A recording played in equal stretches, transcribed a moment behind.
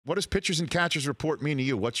What does pitchers and catchers report mean to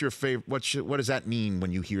you? What's your favorite? What does that mean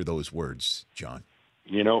when you hear those words, John?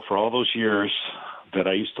 You know, for all those years that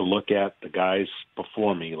I used to look at the guys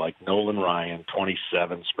before me, like Nolan Ryan,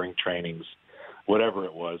 27 spring trainings, whatever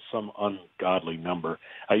it was, some ungodly number,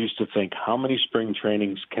 I used to think, how many spring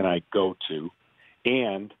trainings can I go to?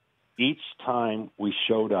 And each time we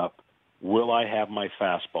showed up, will I have my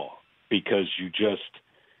fastball? Because you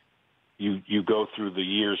go through the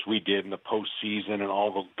years we did in the postseason and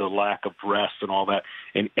all the lack of rest and all that.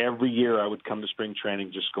 And every year I would come to spring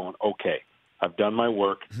training just going, okay, I've done my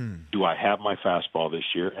work. Do I have my fastball this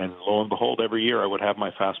year? And lo and behold, every year I would have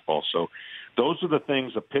my fastball. So those are the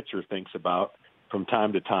things a pitcher thinks about from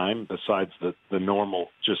time to time, besides the normal,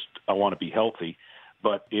 just I want to be healthy.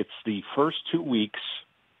 But it's the first 2 weeks,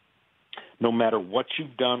 no matter what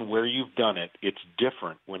you've done, where you've done it, it's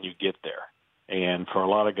different when you get there. And for a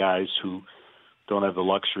lot of guys who don't have the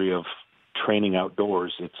luxury of training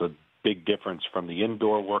outdoors, it's a big difference from the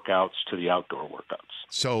indoor workouts to the outdoor workouts.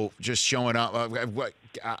 So just showing up.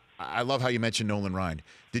 I love how you mentioned Nolan Ryan.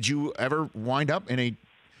 Did you ever wind up in a?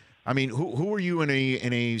 I mean, who were you in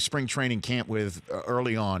a spring training camp with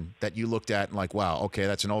early on that you looked at and like, wow, okay,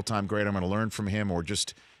 that's an all-time great. I'm going to learn from him, or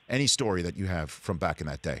just any story that you have from back in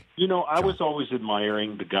that day? You know, I was always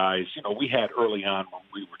admiring the guys. You know, we had early on when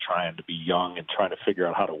we were trying to be young and trying to figure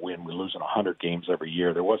out how to win. We're losing 100 games every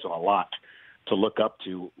year. There wasn't a lot to look up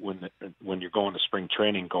to when you're going to spring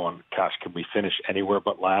training going, gosh, can we finish anywhere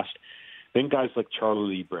but last? Then guys like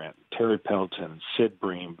Charlie Leibrandt, Terry Pendleton, Sid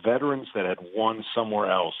Bream, veterans that had won somewhere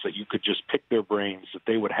else that you could just pick their brains, that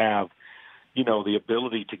they would have, you know, the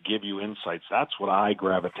ability to give you insights. That's what I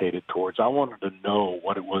gravitated towards. I wanted to know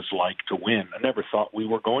what it was like to win. I never thought we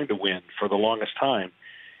were going to win for the longest time.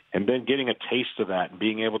 And then getting a taste of that and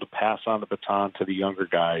being able to pass on the baton to the younger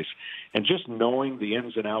guys and just knowing the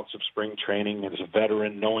ins and outs of spring training as a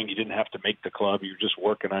veteran, knowing you didn't have to make the club, you're just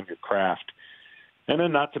working on your craft. And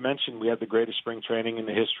then not to mention we had the greatest spring training in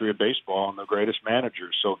the history of baseball and the greatest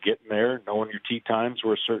managers. So getting there, knowing your tee times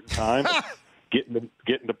were a certain time,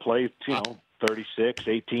 getting to play, 36,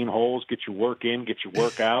 18 holes, get your work in, get your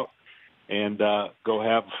work out, and go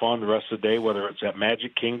have fun the rest of the day, whether it's at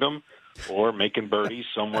Magic Kingdom or making birdies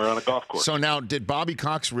somewhere on a golf course. So now, did Bobby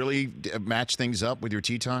Cox really match things up with your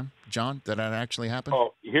tee time, John? Did that actually happen?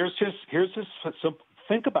 Oh, here's his. So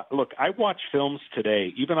think about. Look, I watch films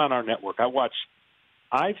today, even on our network.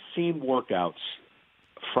 I've seen workouts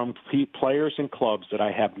from players and clubs that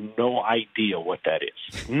I have no idea what that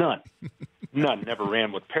is. None. Never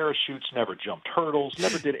ran with parachutes, never jumped hurdles,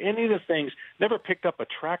 never did any of the things, never picked up a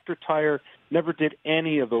tractor tire, never did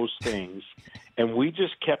any of those things. And we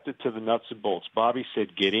just kept it to the nuts and bolts. Bobby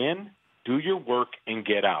said, get in, do your work, and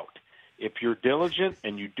get out. If you're diligent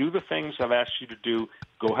and you do the things I've asked you to do,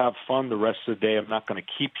 go have fun the rest of the day. I'm not going to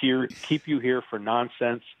keep you here for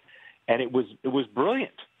nonsense. And it was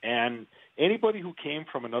brilliant. And anybody who came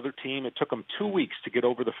from another team, it took them 2 weeks to get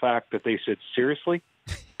over the fact that they said, seriously,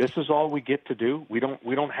 this is all we get to do? We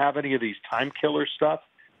don't have any of these time killer stuff?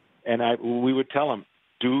 And we would tell them,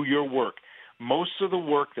 do your work. Most of the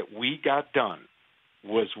work that we got done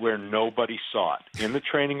was where nobody saw it, in the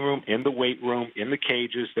training room, in the weight room, in the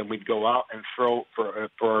cages. Then we'd go out and throw for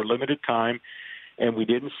our limited time, and we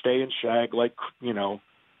didn't stay and shag like,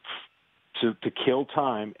 to kill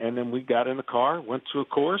time. And then we got in the car, went to a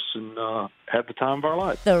course, and had the time of our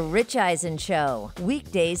life. The Rich Eisen Show,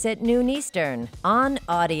 weekdays at noon Eastern on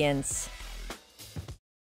Audience.